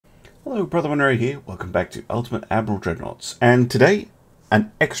Hello, Brother Monroe here. Welcome back to Ultimate Admiral Dreadnoughts. And today,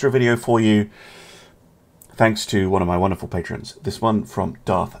 an extra video for you, thanks to one of my wonderful patrons. This one from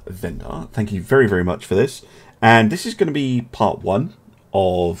Darth Vendar. Thank you very, very much for this. And this is going to be part one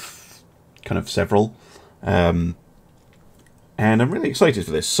of kind of several. And I'm really excited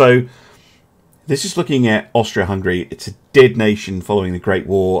for this. So, this is looking at Austria-Hungary. It's a dead nation following the Great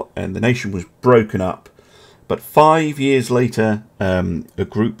War, and the nation was broken up. But 5 years later, a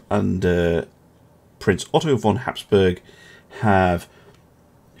group under Prince Otto von Habsburg are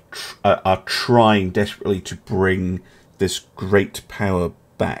trying desperately to bring this great power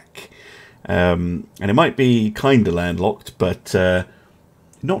back. And it might be kind of landlocked, but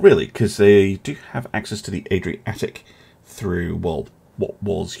not really, because they do have access to the Adriatic through, well, what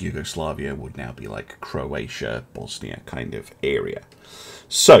was Yugoslavia would now be like Croatia, Bosnia kind of area.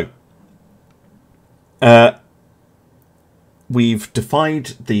 So, we've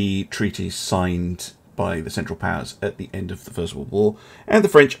defied the treaties signed by the Central Powers at the end of the First World War, and the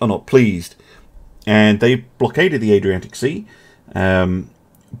French are not pleased. And they blockaded the Adriatic Sea,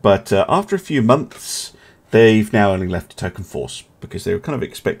 but after a few months, they've now only left a token force, because they were kind of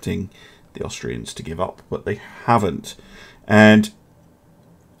expecting the Austrians to give up, but they haven't. And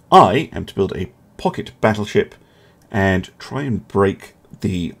I am to build a pocket battleship and try and break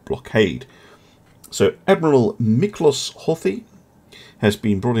the blockade. So Admiral Miklos Horthy has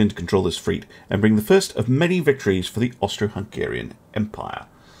been brought in to control this fleet and bring the first of many victories for the Austro-Hungarian Empire.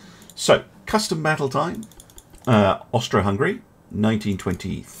 So, custom battle time. Austria-Hungary,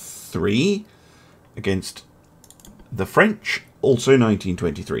 1923, against the French, also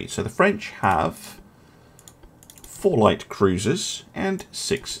 1923. So the French have 4 light cruisers and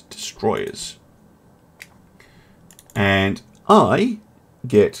 6 destroyers. And I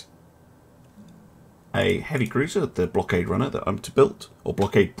get a heavy cruiser, the Blockade runner that I'm to build, or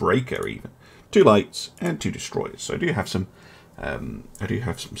Blockade breaker even, 2 lights and 2 destroyers. So I do have some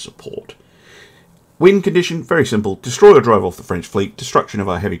support. Win condition, very simple: destroy or drive off the French fleet. Destruction of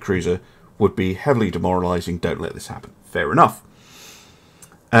our heavy cruiser would be heavily demoralising. Don't let this happen. Fair enough.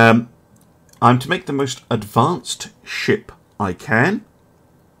 I'm to make the most advanced ship I can.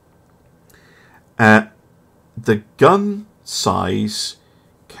 The gun size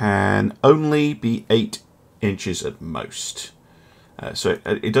can only be 8 inches at most. So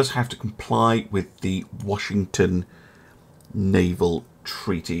it does have to comply with the Washington Naval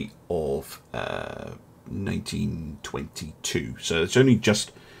Treaty of 1922. So it's only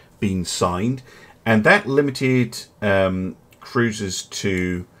just been signed. And that limited cruisers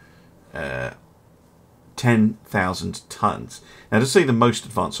to 10,000 tons. Now, to say the most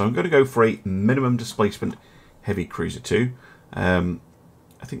advanced, so I'm going to go for a minimum displacement heavy cruiser 2.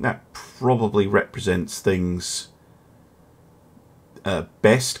 I think that probably represents things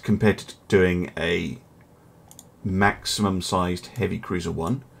best compared to doing a maximum sized heavy cruiser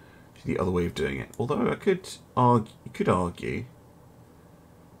 1. The other way of doing it. Although I could argue,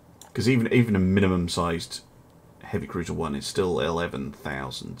 because even a minimum sized heavy cruiser 1 is still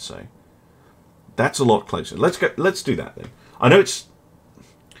 11,000, so that's a lot closer. Let's do that then. I know it's,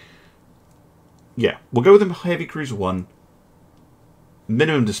 yeah, we'll go with a heavy cruiser 1.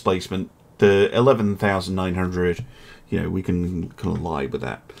 Minimum displacement, the 11,900, you know, we can kind of lie with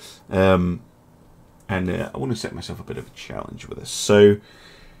that. And I want to set myself a bit of a challenge with this. So,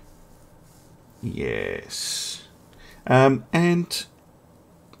 yes. And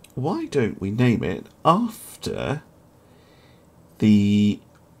why don't we name it after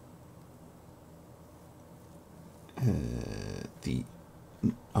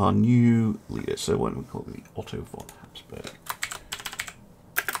our new leader? So why don't we call it the Otto von Habsburg?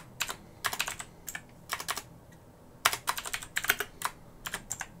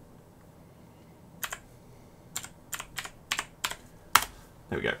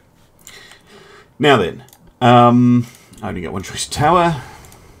 There we go. Now then, I only get one choice tower.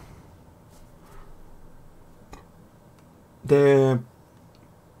 They're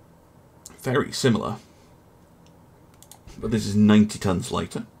very similar, but this is 90 tons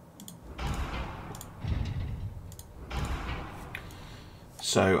lighter.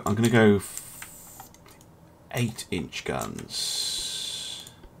 So I'm going to go 8-inch guns.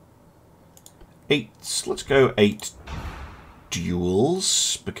 8. Let's go 8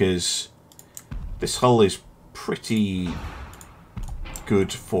 duels, because this hull is pretty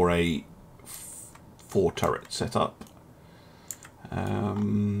good for a 4 turret setup.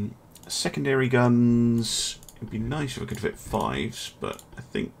 Secondary guns, it'd be nice if I could fit 5s, but I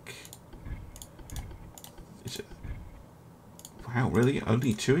think, is it, wow, really?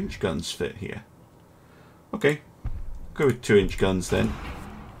 Only 2-inch guns fit here. Okay, go with 2-inch guns then.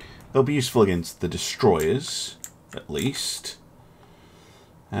 they'll be useful against the destroyers, at least.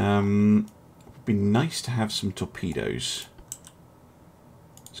 Would be nice to have some torpedoes.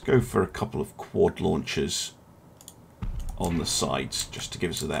 Let's go for a couple of quad launchers on the sides, just to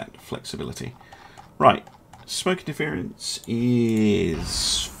give us that flexibility. Right, smoke interference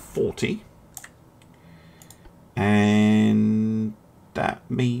is 40. And that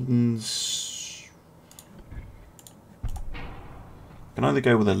means I can either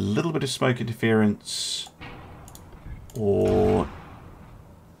go with a little bit of smoke interference or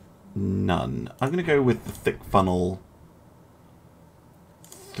none. I'm going to go with the thick funnel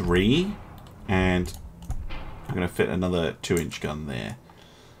 3, and I'm going to fit another 2-inch gun there.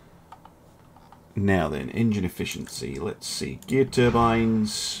 Now then, engine efficiency. Let's see. Gear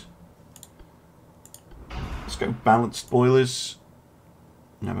turbines. Let's go balanced boilers.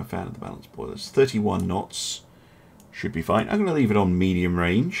 I'm a fan of the balanced boilers. 31 knots. Should be fine. I'm going to leave it on medium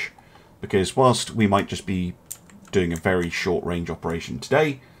range, because whilst we might just be doing a very short range operation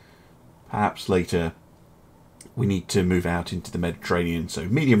today, perhaps later we need to move out into the Mediterranean, so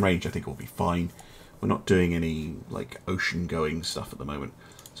medium range I think will be fine. We're not doing any like ocean going stuff at the moment.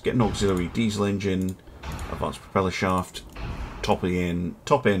 Let's get an auxiliary diesel engine, advanced propeller shaft, top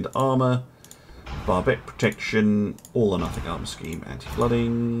end armour, barbette protection, all or nothing armour scheme,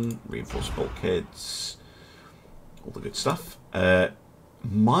 anti-flooding, reinforced bulkheads, all the good stuff.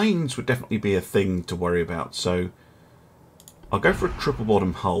 Mines would definitely be a thing to worry about, so I'll go for a triple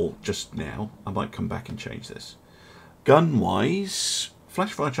bottom hull just now. I might come back and change this. Gun wise,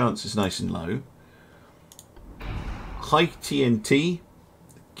 flash fire chance is nice and low. High TNT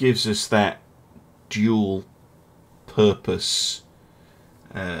gives us that dual purpose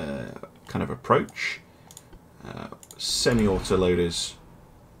kind of approach. Semi-auto loaders.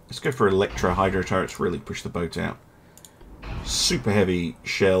 Let's go for electro hydro turrets, really push the boat out. Super heavy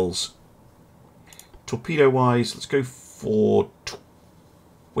shells. Torpedo wise, let's go for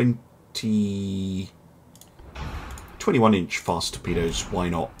 21-inch fast torpedoes. Why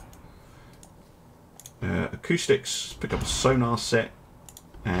not? Acoustics, pick up a sonar set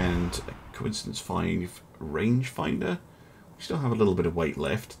and a coincidence 5 rangefinder. We still have a little bit of weight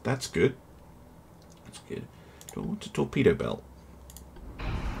left. That's good. That's good. Do I want a torpedo belt?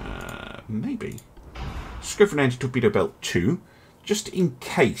 Maybe. Let's go for an anti-torpedo belt 2, just in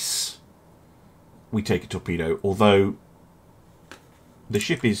case we take a torpedo, although the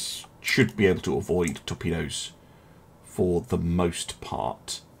ship should be able to avoid torpedoes for the most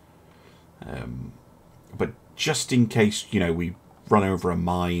part. But just in case, you know, we run over a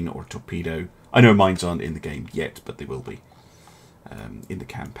mine or a torpedo. I know mines aren't in the game yet, but they will be in the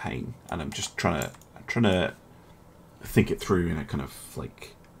campaign. And I'm just trying to think it through in a kind of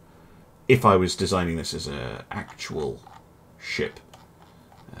like, if I was designing this as an actual ship.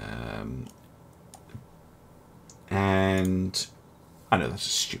 And I know that's a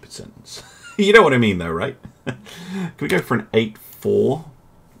stupid sentence. You know what I mean though, right? Can we go for an 8-4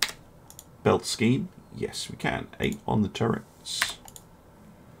 belt scheme? Yes, we can. 8 on the turrets.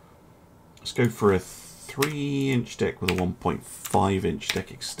 Let's go for a 3-inch deck with a 1.5-inch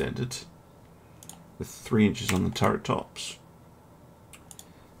deck extended, with 3 inches on the turret tops.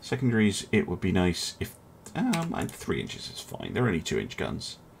 Secondaries, it would be nice if 3 inches is fine. They're only 2-inch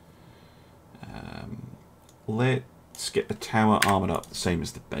guns. Let's get the tower armoured up the same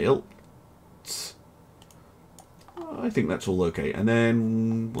as the belt. I think that's all okay. And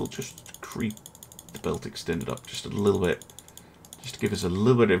then we'll just creep the belt extended up just a little bit, just to give us a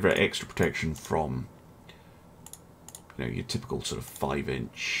little bit of extra protection from, you know, your typical sort of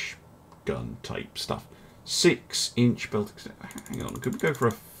 5-inch gun type stuff. 6-inch belt extended. Hang on, could we go for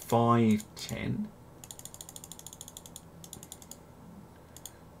a 5-10?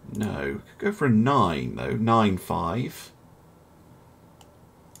 No, could go for a 9 though. 9-5.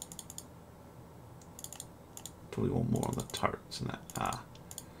 Probably want more on the turrets than that. Ah,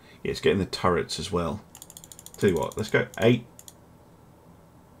 yeah, it's getting the turrets as well. Tell you what, let's go 8.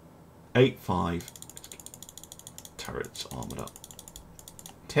 8-5. Turrets armoured up.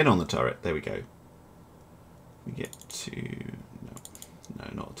 10 on the turret. There we go. We get to no,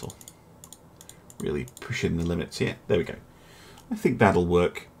 not at all. Really pushing the limits here. There we go. I think that'll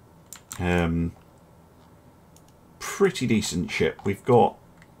work. Pretty decent ship. We've got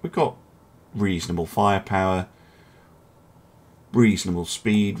reasonable firepower, reasonable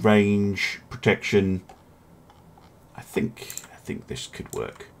speed, range, protection. I think this could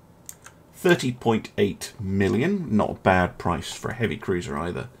work. 30.8 million, not a bad price for a heavy cruiser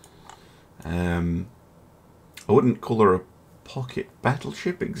either. I wouldn't call her a pocket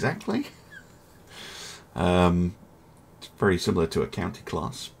battleship exactly. It's very similar to a county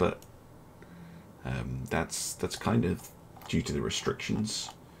class, but That's kind of due to the restrictions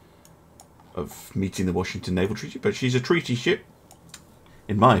of meeting the Washington Naval Treaty, but she's a treaty ship,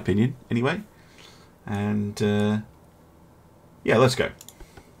 in my opinion, anyway. And yeah, let's go.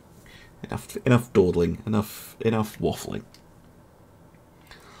 Enough dawdling, enough waffling.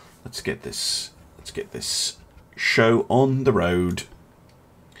 Let's get this show on the road.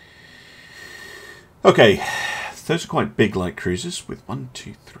 Okay, those are quite big light cruisers with 1,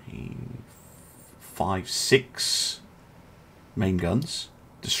 2, 3, 5, 6 main guns.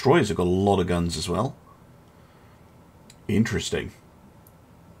 Destroyers have got a lot of guns as well. Interesting.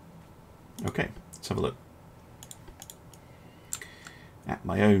 Okay, let's have a look at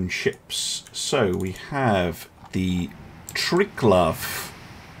my own ships. So we have the Triglav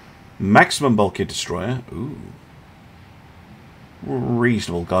maximum bulkhead destroyer. Ooh.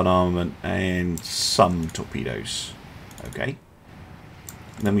 Reasonable gun armament and some torpedoes. Okay.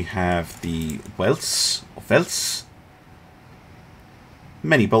 And then we have the Wels.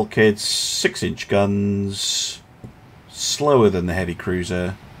 Many bulkheads, 6-inch guns, slower than the heavy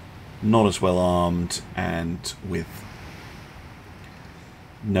cruiser, not as well armed, and with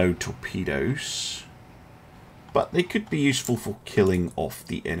no torpedoes. But they could be useful for killing off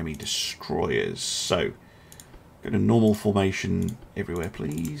the enemy destroyers. So, go to normal formation everywhere,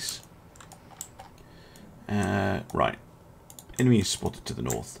 please. Right. Enemy is spotted to the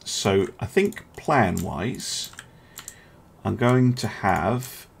north. So, I think plan-wise, I'm going to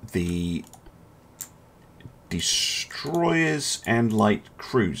have the destroyers and light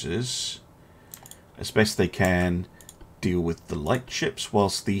cruisers, as best they can, deal with the light ships,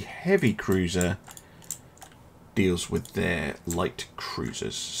 whilst the heavy cruiser deals with their light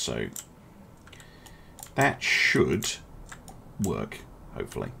cruisers. So that should work,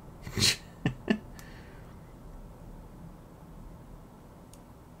 hopefully.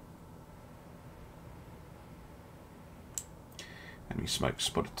 Enemy smoke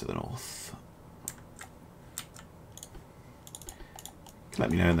spotted to the north.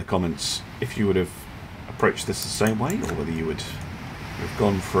 Let me know in the comments if you would have approached this the same way, or whether you would have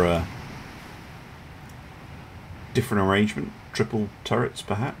gone for a different arrangement, triple turrets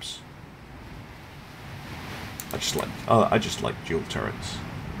perhaps. I just like dual turrets.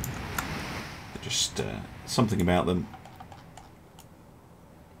 They're just something about them,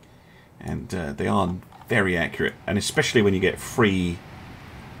 and they are very accurate, and especially when you get free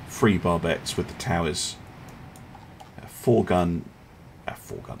barbettes with the towers. 4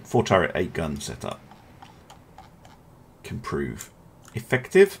 turret, 8 gun setup can prove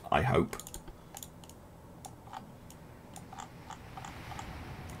effective, I hope.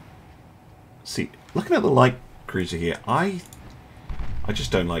 See, looking at the light cruiser here, I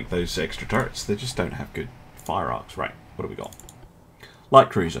just don't like those extra turrets. They just don't have good fire arcs. Right, what do we got? Light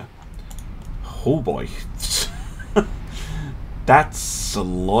cruiser. Oh boy. That's a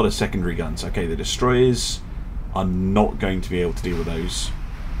lot of secondary guns. Okay, the destroyers are not going to be able to deal with those.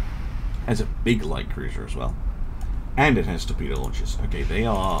 It has a big light cruiser as well. And it has torpedo launchers. Okay, they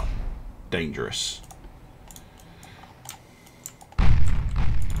are dangerous.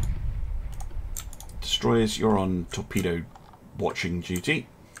 Destroyers, you're on torpedo watching duty.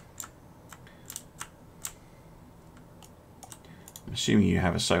 I'm assuming you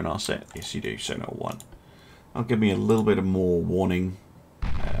have a sonar set. Yes, you do. Sonar 1. That'll give me a little bit of more warning.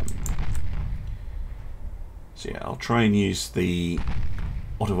 So yeah, I'll try and use the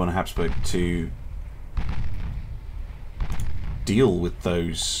Otto von Habsburg to deal with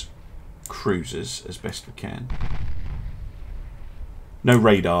those cruisers as best we can. No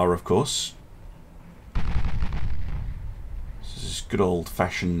radar, of course. This is good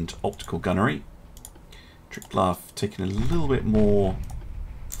old-fashioned optical gunnery. Triglav taking a little bit more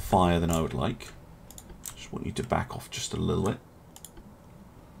fire than I would like. Just want you to back off just a little bit.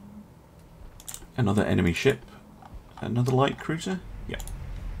 Another enemy ship. Another light cruiser? Yeah.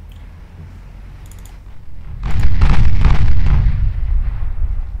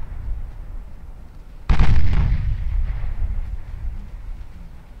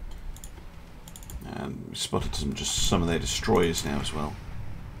 Spotted some of their destroyers now as well.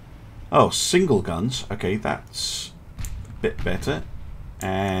 Oh, single guns. Okay, that's a bit better.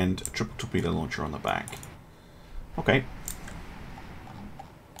 And a triple torpedo launcher on the back. Okay.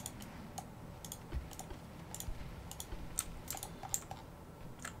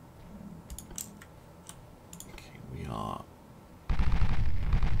 Okay, we are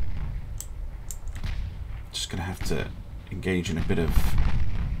just going to have to engage in a bit of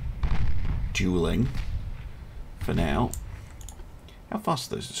dueling for now. How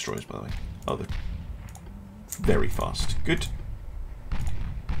fast are those destroyers, by the way? Oh, they're very fast. Good.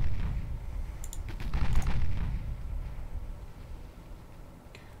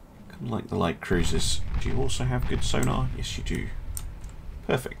 Unlike the light cruisers, do you also have good sonar? Yes, you do.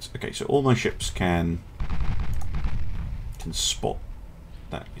 Perfect. Okay, so all my ships can spot.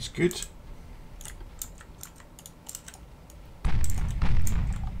 That is good. I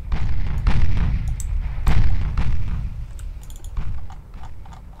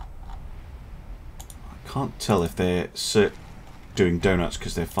can't tell if they're doing donuts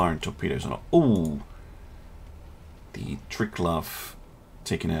because they're firing torpedoes or not. Ooh! The Triglav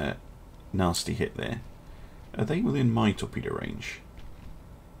taking a nasty hit there. Are they within my torpedo range?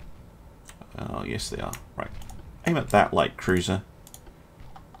 Oh, yes they are. Right. Aim at that light cruiser.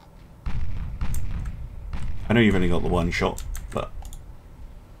 I know you've only got the one shot, but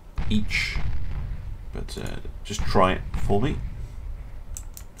each. But just try it for me.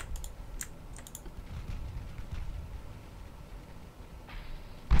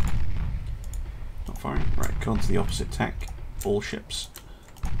 Not firing. Right, go on to the opposite tack. All ships.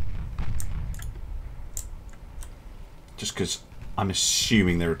 Just because I'm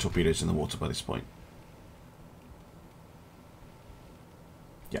assuming there are torpedoes in the water by this point.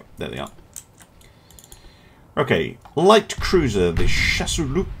 Yep, there they are. Okay, light cruiser, the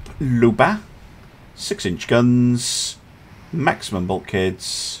Chasseloup Loba. 6-inch guns, maximum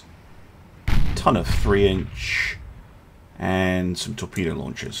bulkheads, ton of 3-inch, and some torpedo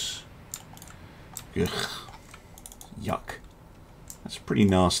launchers. Ugh. Yuck. That's a pretty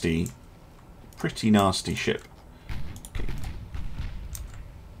nasty ship. Okay.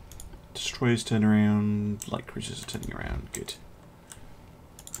 Destroyers turn around, light cruisers are turning around, good.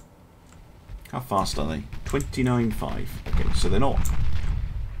 How fast are they? 29.5. Okay, so they're not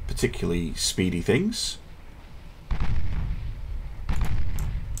particularly speedy things.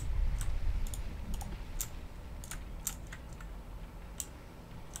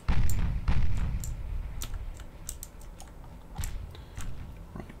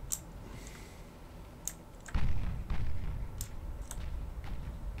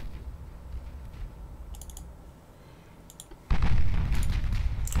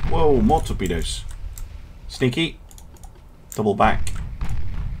 Whoa, more torpedoes. Sneaky. Double back.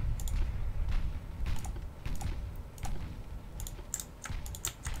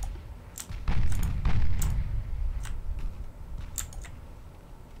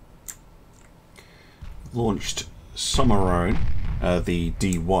 Launched some of our own. The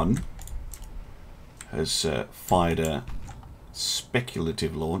D1 has fired a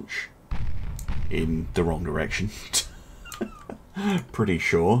speculative launch in the wrong direction. Pretty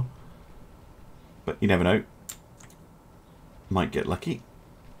sure, but you never know. Might get lucky.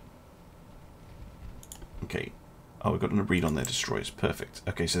 Okay. Oh, we've got a read on their destroyers. Perfect.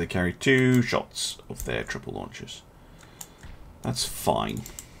 Okay, so they carry 2 shots of their triple launchers. That's fine.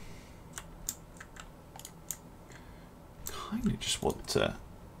 Kind of just want to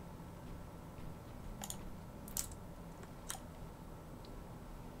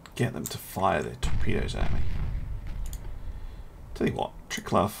get them to fire their torpedoes at me. Tell you what,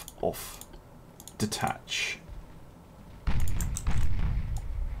 Triglav off, detach. I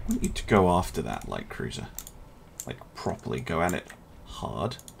want you to go after that light cruiser. Like, properly go at it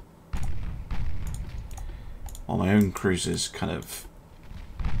hard. While my own cruisers kind of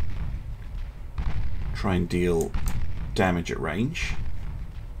try and deal damage at range.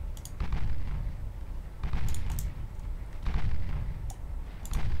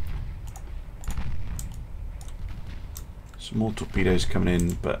 Some more torpedoes coming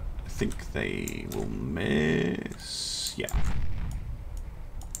in, but I think they will miss. Yeah.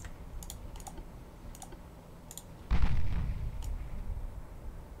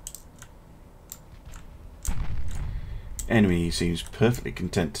 Enemy seems perfectly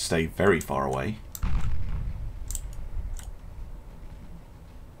content to stay very far away.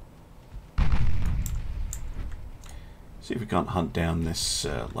 See if we can't hunt down this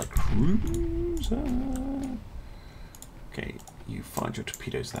like cruiser. Okay, you fired your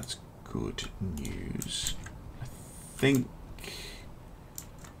torpedoes. That's good news. I think.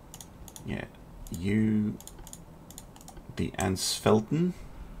 Yeah, you. The Ansfelden.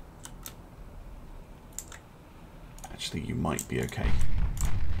 Actually, you might be okay.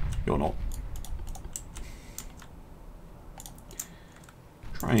 You're not.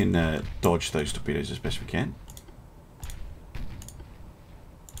 Try and dodge those torpedoes as best we can.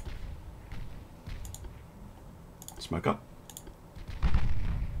 Smoke up.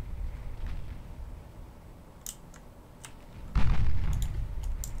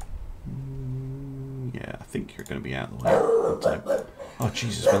 Yeah, I think you're going to be out of the way. Oh,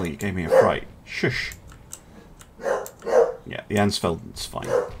 Jesus, Billy, you gave me a fright. Shush. Yeah, the Ansfelden's fine.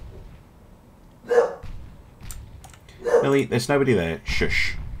 Millie, there's nobody there.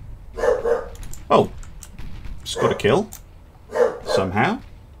 Shush. Oh, scored a kill. Somehow.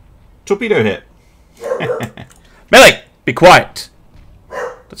 Torpedo hit. Melee! Be quiet!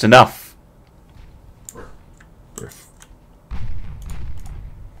 That's enough.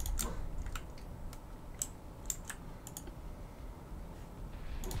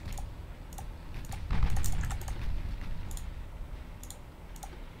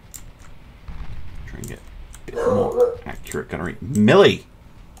 Try and get a bit more accurate gunnery. Millie!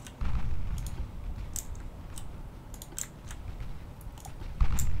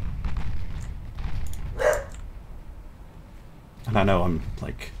 And I know I'm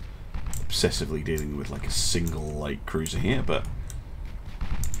like obsessively dealing with like a single light cruiser here, but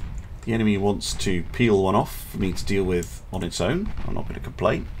the enemy wants to peel one off for me to deal with on its own. I'm not going to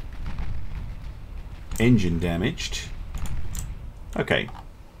complain. Engine damaged. Okay.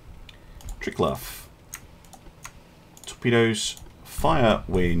 Trickluff. Torpedoes fire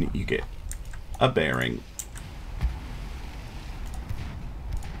when you get a bearing.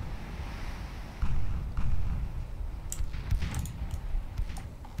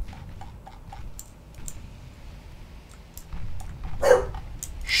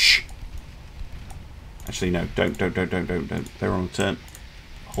 Actually, no, don't. They're on the turn.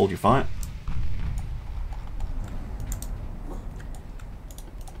 Hold your fire.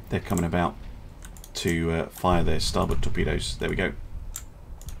 They're coming about to fire their starboard torpedoes. There we go.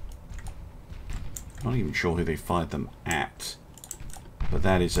 Not even sure who they fired them at, but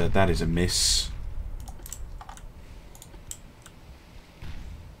that is a miss.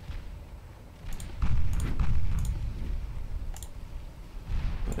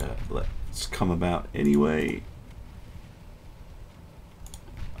 But let's come about anyway.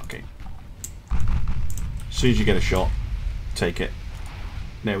 Okay. As soon as you get a shot, take it.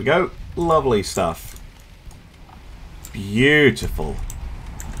 There we go. Lovely stuff. Beautiful.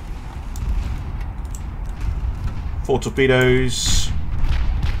 4 torpedoes.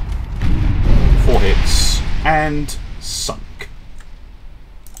 4 hits. And sunk.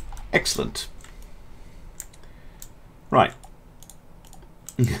 Excellent. Right.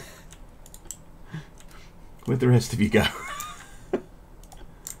 Where'd the rest of you go?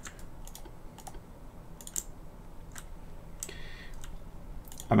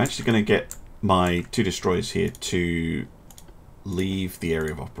 I'm actually going to get my 2 destroyers here to leave the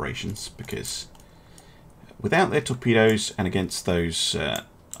area of operations, because without their torpedoes and against those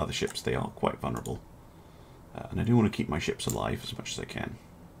other ships, they are quite vulnerable. And I do want to keep my ships alive as much as I can.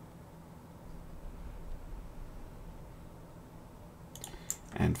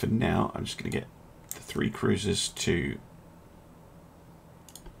 And for now, I'm just going to get the 3 cruisers to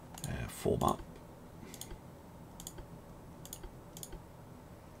form up.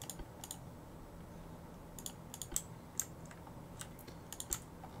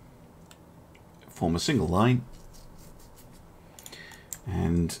 Form a single line,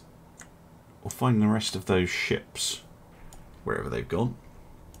 and we'll find the rest of those ships wherever they've gone.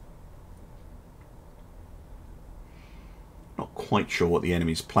 Not quite sure what the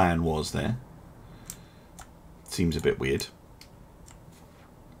enemy's plan was there. Seems a bit weird.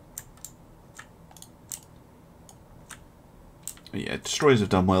 But yeah, destroyers have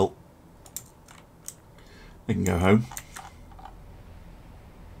done well. They can go home.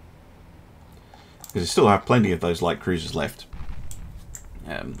 Because I still have plenty of those light cruisers left.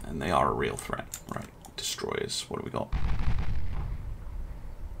 And they are a real threat. Right, destroyers. What do we got?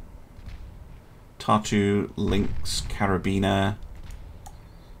 Tartu, Lynx, Carabiner.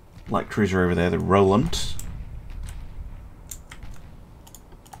 Light cruiser over there, the Roland.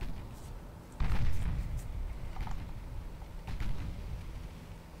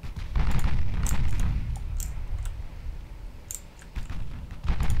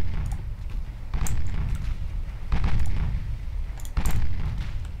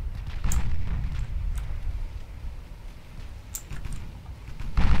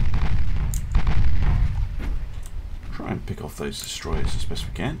 Pick off those destroyers as best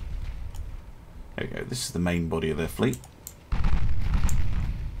we can. There we go. This is the main body of their fleet.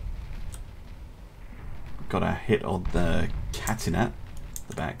 Got a hit on the Catinat,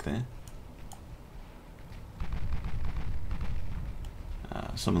 the back there.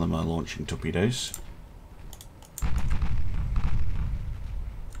 Some of them are launching torpedoes.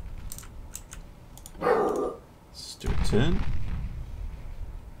 Let's do a turn.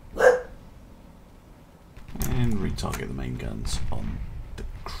 And retarget the main guns on the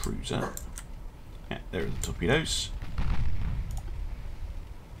cruiser. Yeah, there are the torpedoes.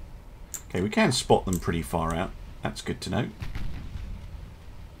 Okay, we can spot them pretty far out. That's good to know.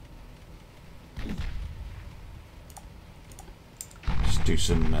 Just do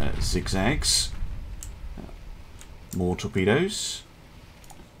some zigzags. More torpedoes.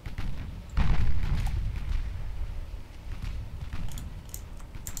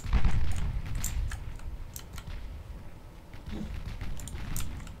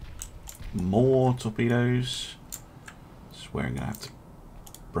 More torpedoes. Swear I'm going to have to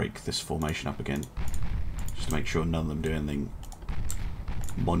break this formation up again. Just to make sure none of them do anything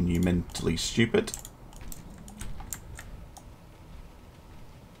monumentally stupid.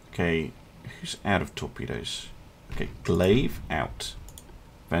 Okay, who's out of torpedoes? Okay, Glaive out.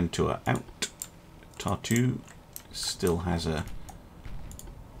 Ventura out. Tartu still has a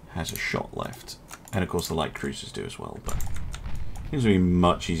shot left. And of course the light cruisers do as well, but seems to be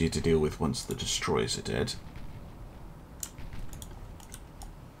much easier to deal with once the destroyers are dead.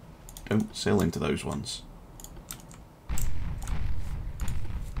 Don't sail into those ones.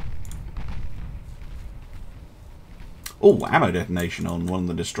 Oh, ammo detonation on one of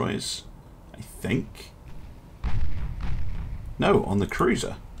the destroyers, I think. No, on the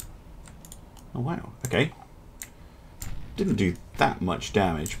cruiser. Oh wow, okay. Didn't do that much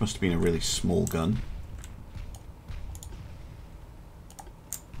damage, must have been a really small gun.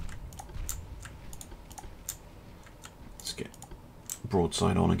 Let's get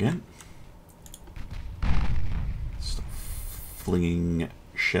broadside on again. Stop flinging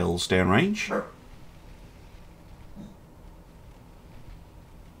shells downrange.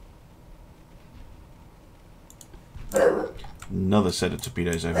 Another set of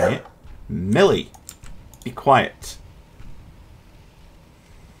torpedoes over here. Millie, be quiet.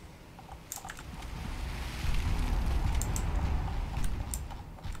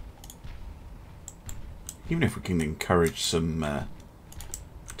 Even if we can encourage some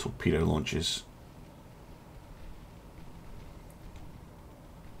torpedo launches.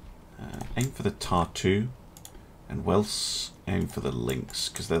 Aim for the Tartu, and Wells aim for the Lynx,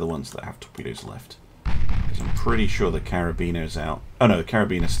 because they're the ones that have torpedoes left. Because I'm pretty sure the Carabiner's out. Oh no, the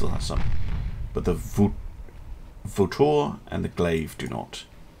Carabiner still has some. But the Votor and the Glaive do not.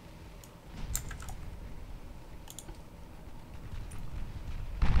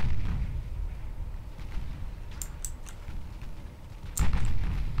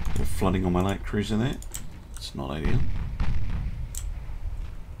 They're flooding on my light cruiser there. It's not ideal.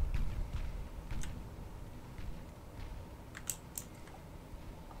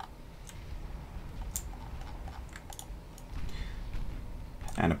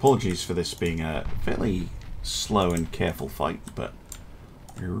 And apologies for this being a fairly slow and careful fight, but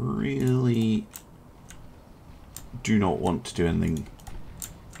I really do not want to do anything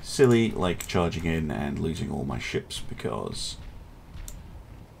silly like charging in and losing all my ships, because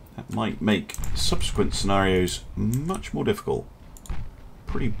that might make subsequent scenarios much more difficult.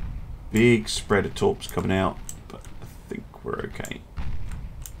 Pretty big spread of torps coming out, but I think we're okay.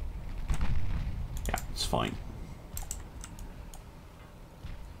 Yeah, it's fine.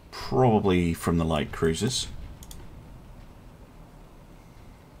 Probably from the light cruisers.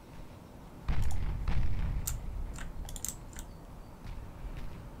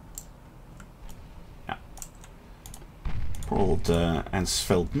 Yeah. Poor old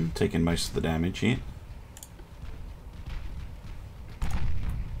Ansfelden taking most of the damage here.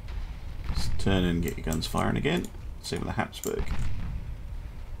 Just turn and get your guns firing again. Same with the Habsburg.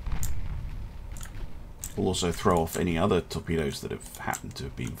 We'll also throw off any other torpedoes that have happened to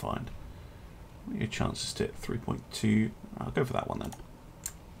have been fired. What are your chances to hit 3.2? I'll go for that one then.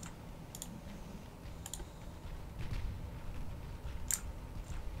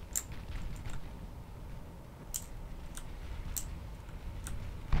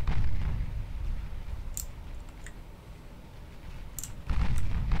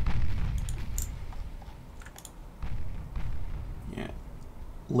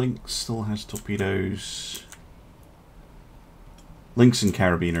 Lynx still has torpedoes. Lynx and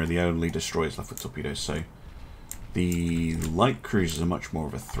Carabiner are the only destroyers left with torpedoes, so the light cruisers are much more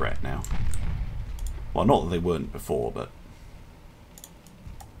of a threat now. Well, not that they weren't before, but...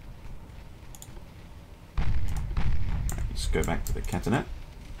 Right, let's go back to the Catanet.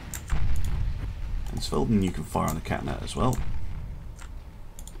 And Svelden, you can fire on the Catanet as well.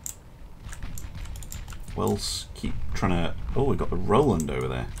 Wells, keep trying to... Oh, we've got the Roland over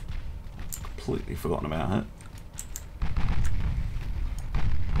there. Completely forgotten about her.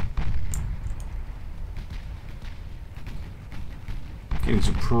 Getting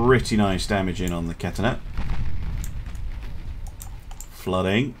some pretty nice damage in on the Catanet.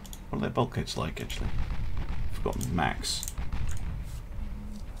 Flooding. What are their bulkheads like, actually? Forgotten max.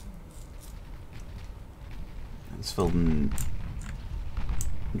 And Svelden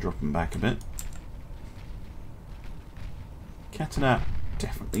dropping back a bit. Catanet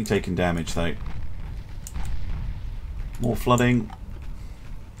definitely taking damage though. More flooding.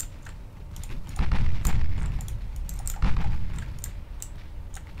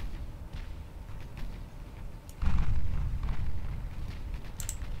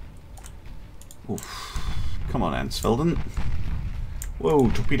 Oof. Come on, Ansfelden. Whoa,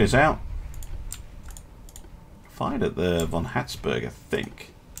 torpedoes out. Fired at the von Habsburg, I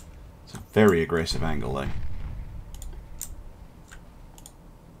think. It's a very aggressive angle, though.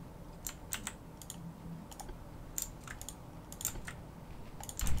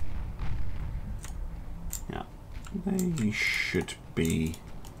 Yeah, they should be...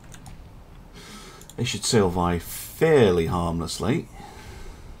 They should sail by fairly harmlessly.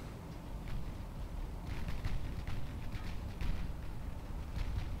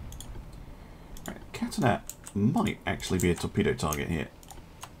 That might actually be a torpedo target here.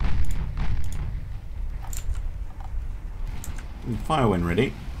 Fire when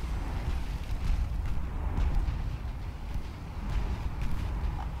ready.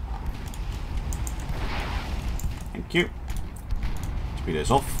 Thank you.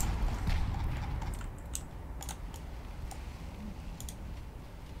 Torpedoes off.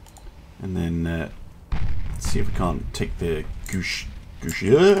 And then let's see if we can't take the goosh.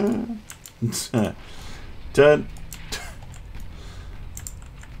 Turn.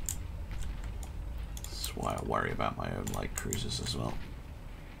 That's why I worry about my own light cruisers as well,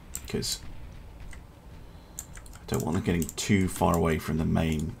 because I don't want them getting too far away from the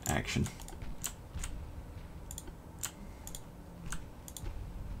main action.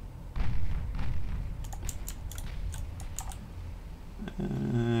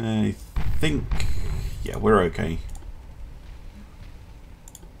 I think, yeah, we're okay.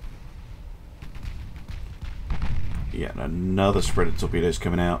 Yeah, another spread of torpedoes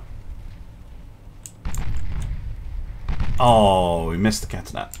coming out. Oh, we missed the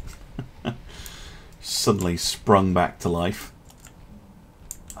Catanat. Suddenly sprung back to life.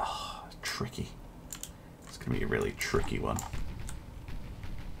 Oh, tricky. It's going to be a really tricky one.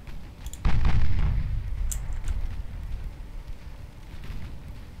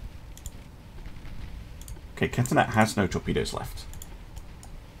 Okay, Catanat has no torpedoes left.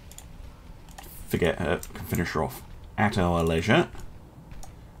 Forget her, can finish her off at our leisure.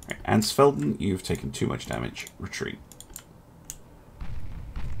 Right, Ansfelden, you've taken too much damage. Retreat.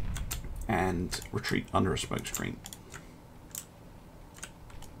 And retreat under a smoke screen.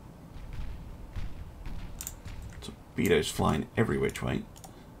 Torpedoes flying every which way.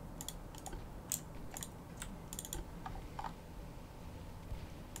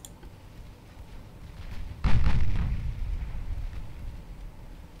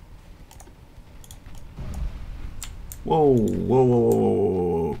 Whoa, whoa, whoa,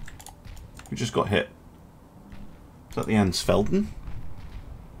 whoa, whoa. We just got hit. Is that the Ansfelden?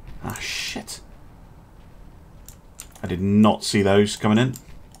 Ah, shit. I did not see those coming in.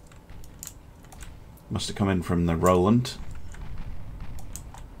 Must have come in from the Roland.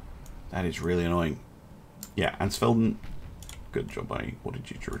 That is really annoying. Yeah, Ansfelden. Good job, I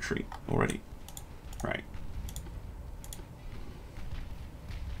ordered you to retreat already. Right.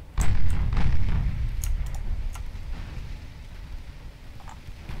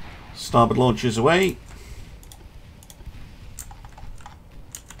 Starboard launches away.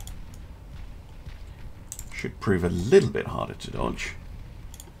 Should prove a little bit harder to dodge.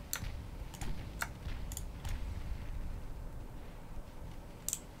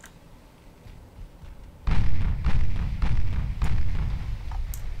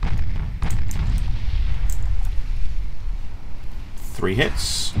 Three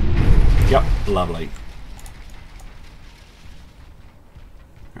hits. Yep, lovely.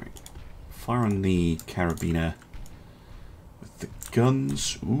 Fire on the carabiner with the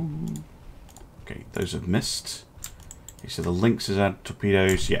guns. Ooh. Okay, those have missed. Okay, so the Lynx is out of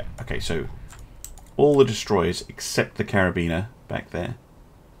torpedoes. Yeah, okay, so all the destroyers except the carabiner back there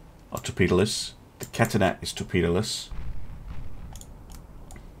are torpedoless. The Catanat is torpedoless.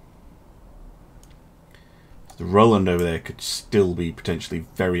 The Roland over there could still be potentially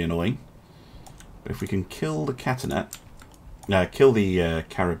very annoying. But if we can kill the Catanat, kill the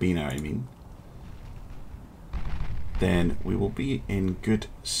carabiner, I mean, then we will be in good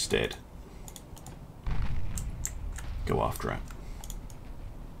stead. Go after it.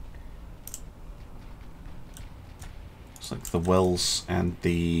 Looks like the Wells and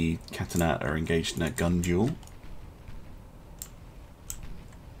the Catanat are engaged in a gun duel.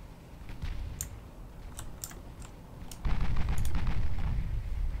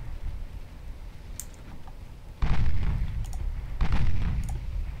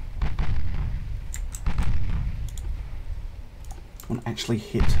 Actually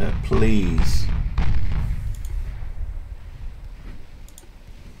hit her, please.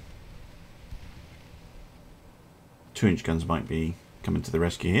 2-inch guns might be coming to the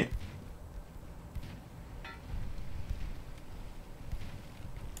rescue here.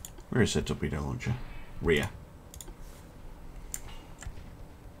 Where is that torpedo launcher? Rear.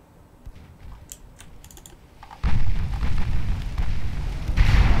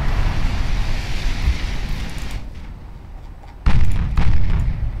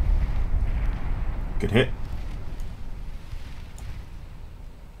 Good hit.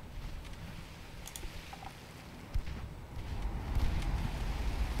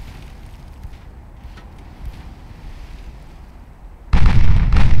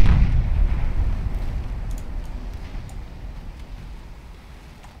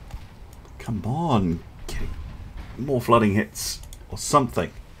 Come on, get more flooding hits or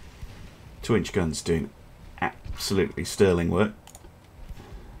something. 2-inch guns doing absolutely sterling work.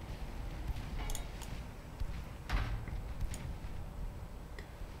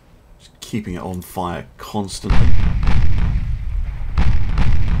 Just keeping it on fire constantly.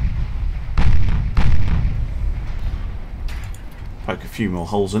 Poke a few more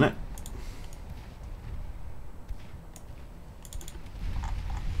holes in it.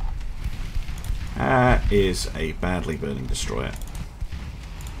 That is a badly burning destroyer.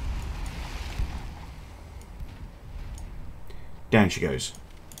 Down she goes.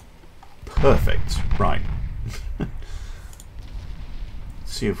 Perfect. Right.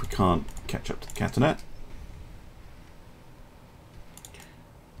 See if we can't catch up to the Katanet.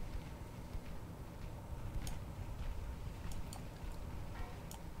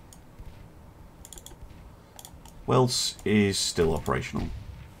 Wells is still operational.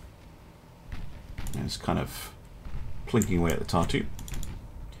 It's kind of plinking away at the Tartu.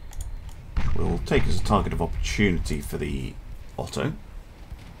 Which will take as a target of opportunity for the Otto.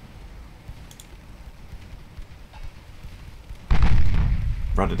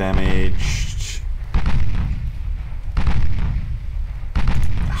 Rudder damaged.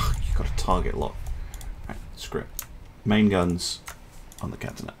 Ugh, you've got a target lock. Right, screw it. Main guns on the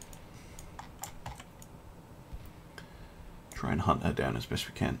Katanet. Try and hunt her down as best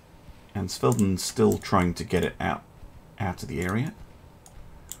we can. And Svelden's still trying to get it out of the area.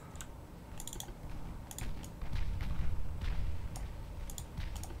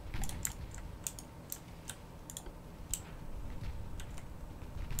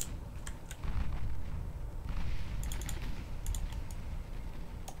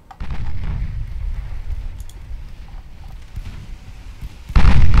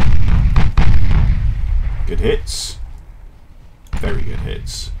 Good hits. Very good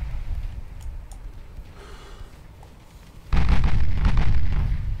hits.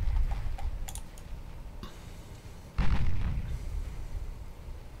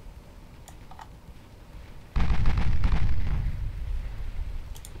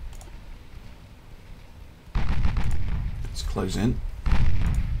 Close in.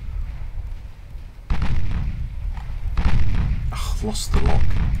 Oh, lost the lock.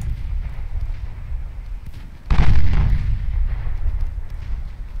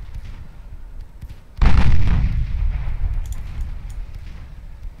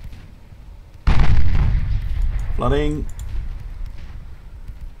 Flooding.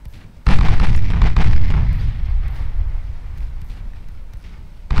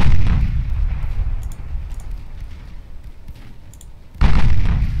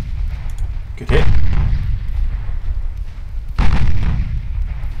 Good hit.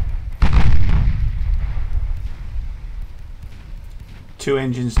 Two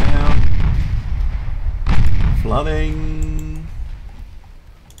engines down. Flooding.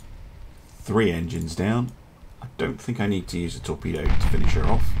 3 engines down. I don't think I need to use a torpedo to finish her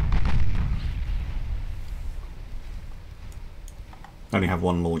off. I only have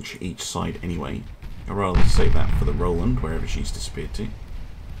 1 launch each side anyway. I'd rather save that for the Roland, wherever she's disappeared to.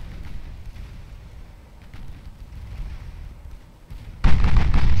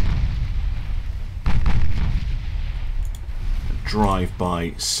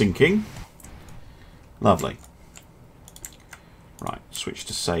 Drive-by sinking. Lovely. Right, switch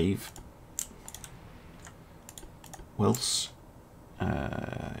to save. Wills,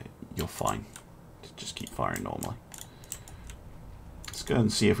 you're fine. Just keep firing normally. Let's go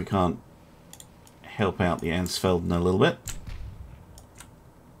and see if we can't help out the Ansfelden a little bit.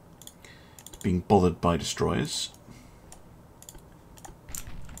 Being bothered by destroyers.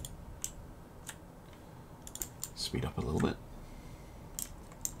 Speed up a little bit.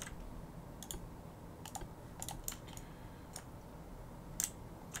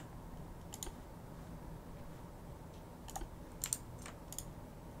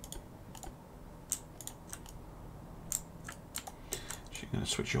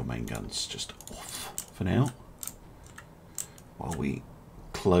 Switch your main guns just off for now. while we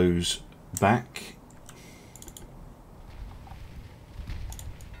close back.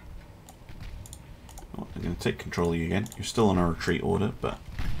 Oh, I'm going to take control of you again. You're still on a retreat order, but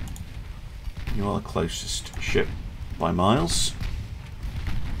you are the closest ship by miles.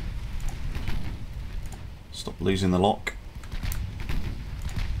 Stop losing the lock.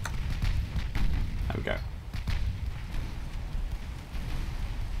 There we go.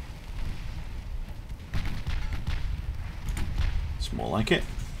 It's more like it.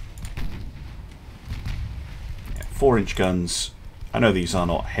 Yeah, 4-inch guns. I know these are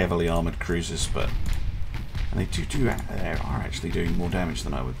not heavily armoured cruisers, but and they are actually doing more damage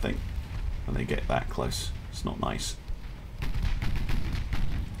than I would think when they get that close. It's not nice.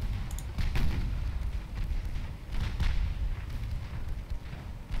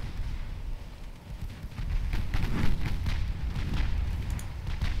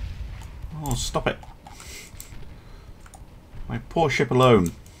 Oh, stop it. My poor ship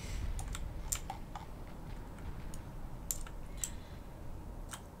alone.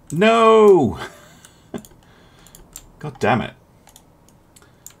 No! God damn it.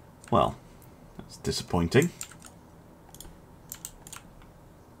 Well, that's disappointing.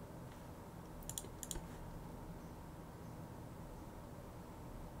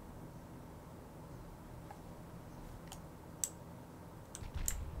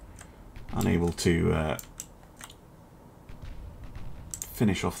 Unable to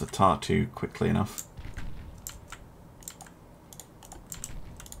finish off the Tartu quickly enough.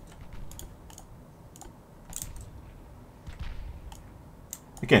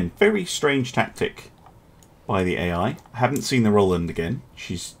 Again, very strange tactic by the AI. I haven't seen the Roland again.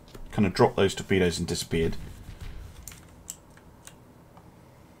 She's kind of dropped those torpedoes and disappeared.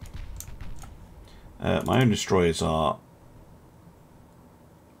 My own destroyers are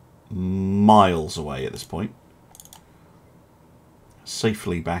miles away at this point.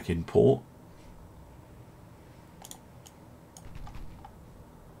 Safely back in port.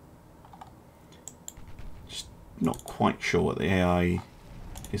 Just not quite sure what the AI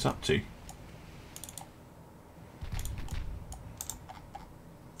is up to.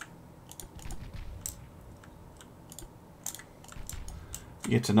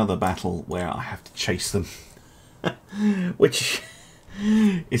 Yet another battle where I have to chase them, which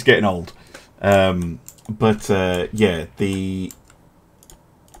is getting old. Yeah,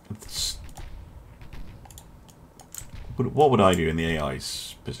 what would I do in the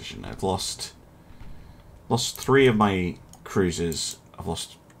AI's position? I've lost 3 of my cruisers. I've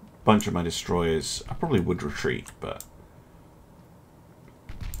lost a bunch of my destroyers. I probably would retreat, but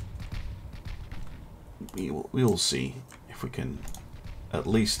we'll see if we can at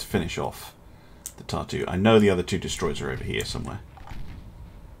least finish off the Tartu. I know the other 2 destroyers are over here somewhere,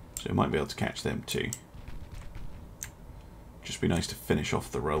 so we might be able to catch them too. Just be nice to finish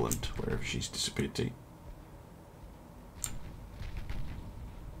off the Roland wherever she's disappeared to.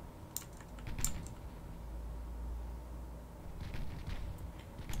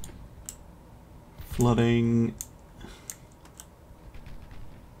 Flooding.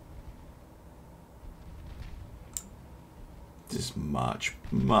 This is much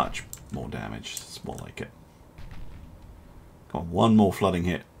more damage. It's more like it. Got one more flooding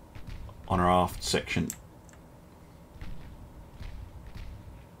hit on our aft section.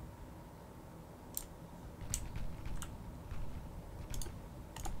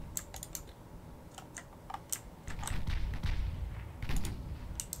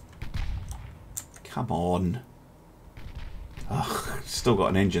 Come on. Ugh, still got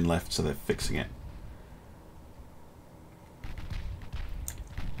an engine left, so they're fixing it.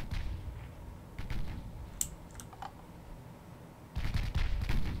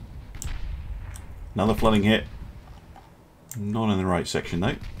 Another flooding hit. Not in the right section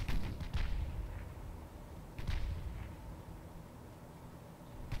though.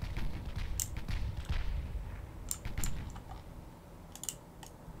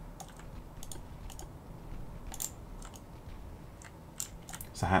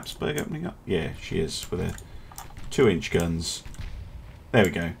 Is the Habsburg opening up? Yeah, she is, with her 2-inch guns. There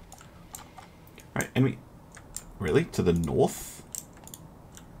we go. Right, enemy. Really? To the north?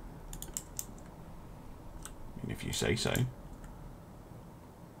 If you say so.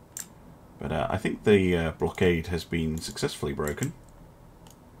 But I think the blockade has been successfully broken.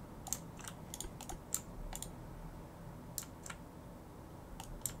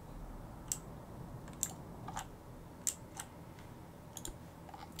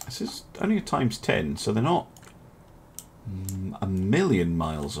 This is only a ×10, so they're not a million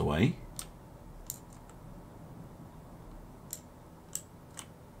miles away.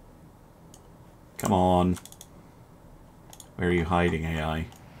 Come on. Where are you hiding, AI?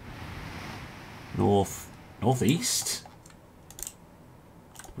 Northeast?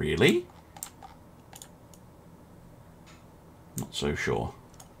 Really? Not so sure.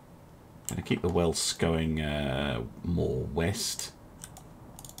 Gonna keep the Welsh going more west.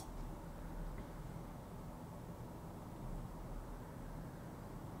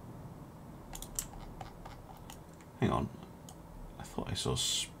 Hang on. I thought I saw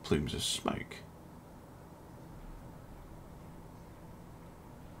plumes of smoke.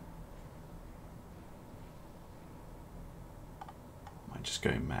 Am I just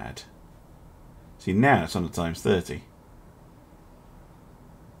going mad? See, now it's on the times 30.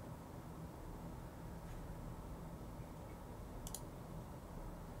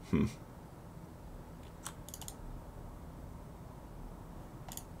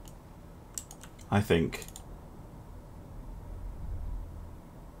 I think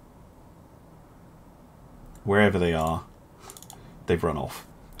wherever they are, they've run off.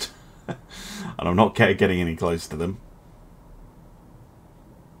 And I'm not getting any close to them.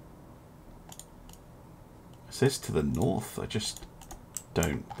 It says to the north. I just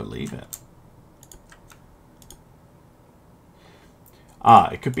don't believe it. Ah,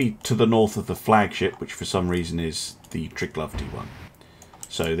 it could be to the north of the flagship, which for some reason is the Triglavdi one.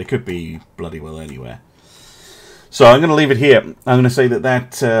 So they could be bloody well anywhere. So I'm going to leave it here. I'm going to say that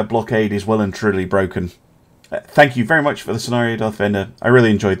that blockade is well and truly broken. Thank you very much for the scenario, Darth Vendar. I really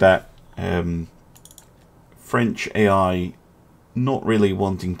enjoyed that. French AI not really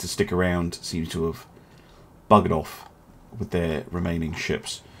wanting to stick around seems to have buggered off with their remaining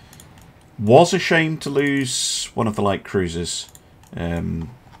ships. Was a shame to lose one of the light cruisers. Wasn't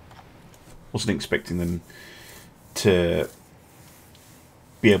expecting them to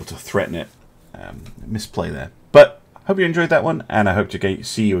be able to threaten it. Misplay there. But hope you enjoyed that one, and I hope to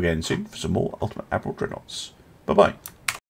see you again soon for some more Ultimate Admiral Dreadnoughts. Bye-bye.